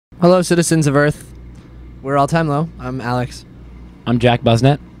Hello, citizens of Earth. We're all time low. I'm Alex. I'm Jack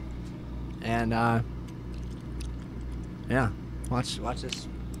Buzznet. And yeah, watch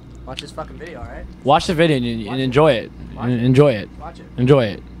this fucking video, all right? Watch the video and enjoy it. Enjoy it. Watch it. Enjoy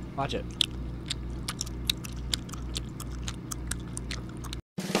it. Watch it.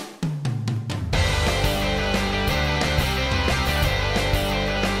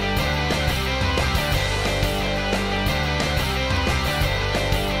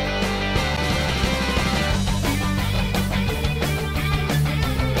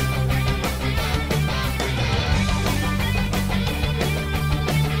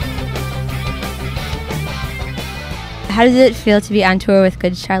 How does it feel to be on tour with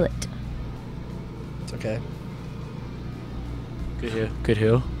Good Charlotte? It's okay. Good who? Good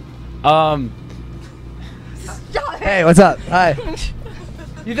who? Hey, what's up? Hi.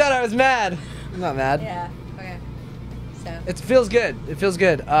 You thought I was mad. I'm not mad. Yeah. Okay. So. It feels good. It feels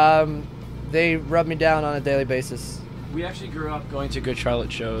good. They rub me down on a daily basis. We actually grew up going to Good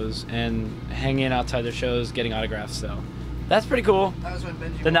Charlotte shows and hanging outside their shows, getting autographs. So that's pretty cool. That was when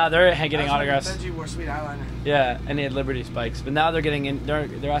Benji. But now they're getting autographs. Benji wore sweet eyeliner. Yeah, and he had Liberty spikes. But now they're getting in.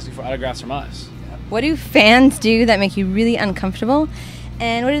 They're asking for autographs from us. What do fans do that make you really uncomfortable,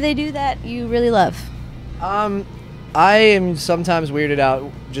 and what do they do that you really love? I am sometimes weirded out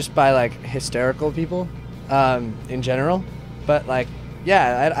just by like hysterical people, in general. But like,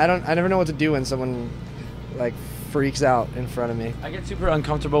 yeah, I never know what to do when someone like freaks out in front of me. I get super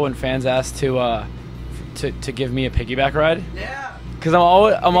uncomfortable when fans ask to give me a piggyback ride. Yeah. Cause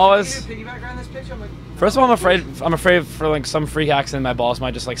I'm always. Piggyback around this picture. I'm like, First of all, I'm afraid for like some freak accident my balls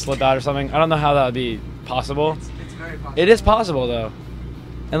might just like slip out or something. I don't know how that would be possible. it's very possible. It is possible though,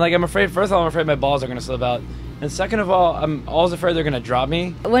 and like I'm afraid. First of all, I'm afraid my balls are gonna slip out, and second of all, I'm always afraid they're gonna drop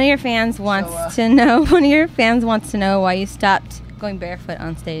me. One of your fans wants to know. One of your fans wants to know why you stopped going barefoot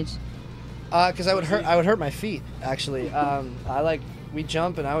on stage. Cause I would hurt my feet actually. We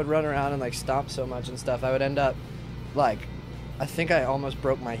jump and I would run around and like stomp so much and stuff. I would end up like, I think I almost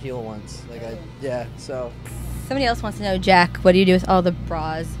broke my heel once. Like yeah. So. Somebody else wants to know, Jack, what do you do with all the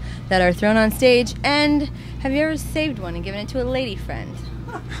bras that are thrown on stage? And have you ever saved one and given it to a lady friend?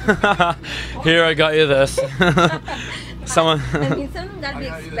 Here, I got you this. Someone. I mean, some of them that'd be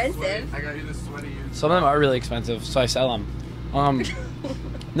expensive. I got you this sweaty. Some of them are really expensive, so I sell them.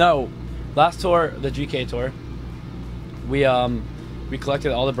 No, last tour, the GK tour, we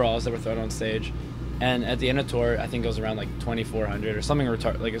collected all the bras that were thrown on stage, and at the end of the tour, I think it was around like 2,400 or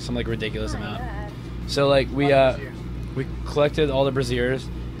something some like ridiculous amount. So like we collected all the brassieres,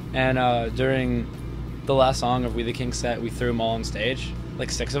 and during the last song of We the King set, we threw them all on stage, like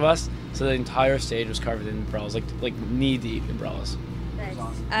 6 of us. So the entire stage was covered in bras, like knee deep in bras. Nice.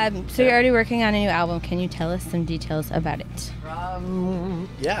 So you're already working on a new album. Can you tell us some details about it?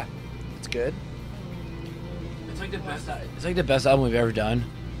 Yeah, it's good. It's like the best album we've ever done.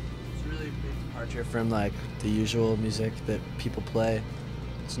 It's a really big departure from like the usual music that people play.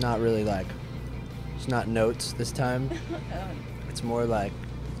 It's not really like, it's not notes this time. It's more like.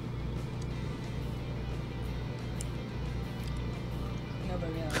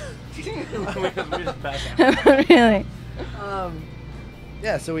 Really?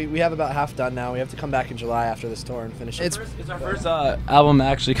 Yeah, so we have about half done now. We have to come back in July after this tour and finish it. It's our first album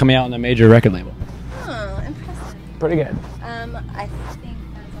actually coming out on a major record label. Oh, impressive. Pretty good. I think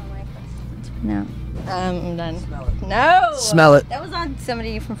that's all my questions. No. I'm done. Smell it. No! Smell it. That was on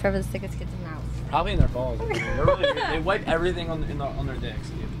somebody from Forever the Sickest Kids mouth. Probably in their balls. They wipe everything on their dicks,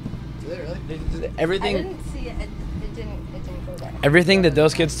 dude. Do they really? Everything. I didn't see it. It didn't go there. Everything that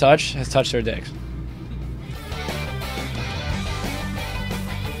those kids touch has touched their dicks.